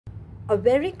A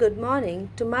very good morning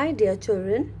to my dear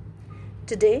children.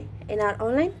 Today in our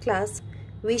online class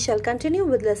we shall continue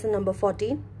with lesson number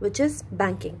 14, which is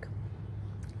banking.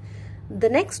 The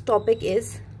next topic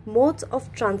is modes of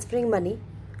transferring money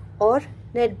or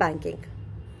net banking.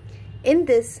 In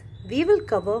this we will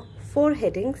cover 4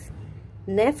 headings: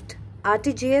 NEFT,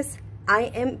 RTGS,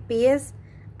 IMPS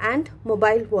and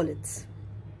mobile wallets.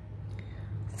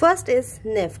 First is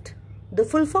NEFT. The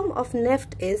full form of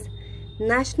NEFT is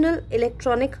National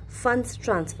Electronic Funds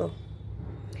Transfer.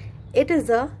 It is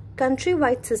a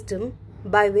countrywide system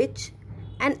by which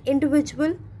an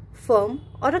individual, firm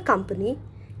or a company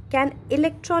can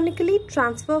electronically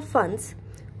transfer funds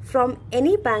from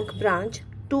any bank branch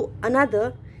to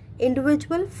another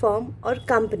individual, firm or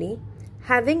company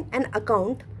having an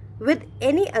account with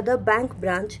any other bank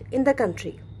branch in the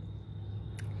country.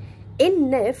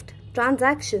 In NEFT,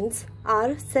 transactions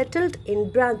are settled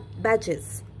in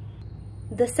batches.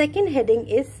 The second heading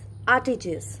is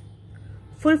RTGS.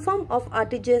 Full form of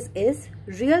RTGS is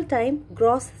Real-Time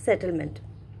Gross Settlement.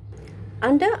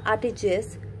 Under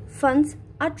RTGS, funds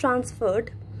are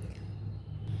transferred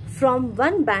from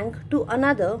one bank to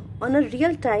another on a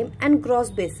real-time and gross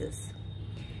basis.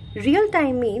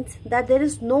 Real-time means that there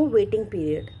is no waiting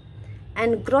period,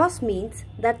 and gross means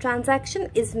that transaction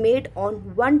is made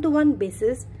on one-to-one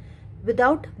basis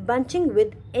without bunching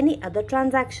with any other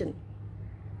transaction.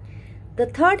 The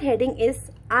third heading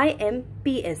is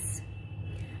IMPS.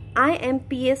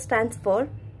 IMPS stands for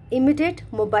Immediate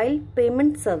Mobile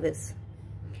Payment Service.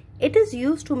 It is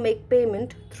used to make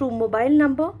payment through mobile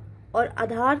number or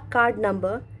Aadhaar card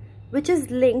number which is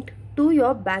linked to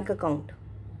your bank account.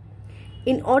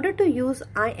 In order to use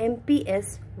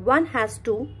IMPS, one has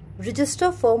to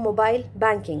register for mobile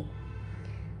banking.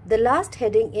 The last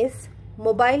heading is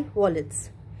mobile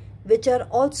wallets, which are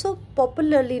also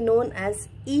popularly known as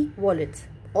e-wallets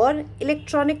or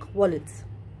electronic wallets.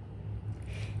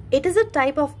 It is a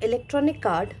type of electronic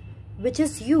card which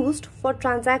is used for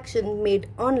transaction made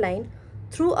online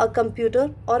through a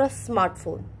computer or a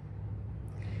smartphone.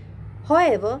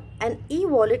 However, an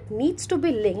e-wallet needs to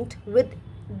be linked with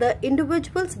the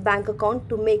individual's bank account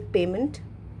to make payment.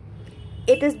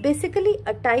 It is basically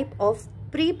a type of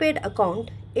prepaid account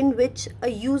in which a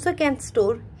user can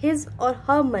store his or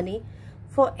her money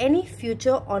for any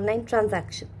future online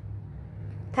transaction.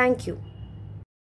 Thank you.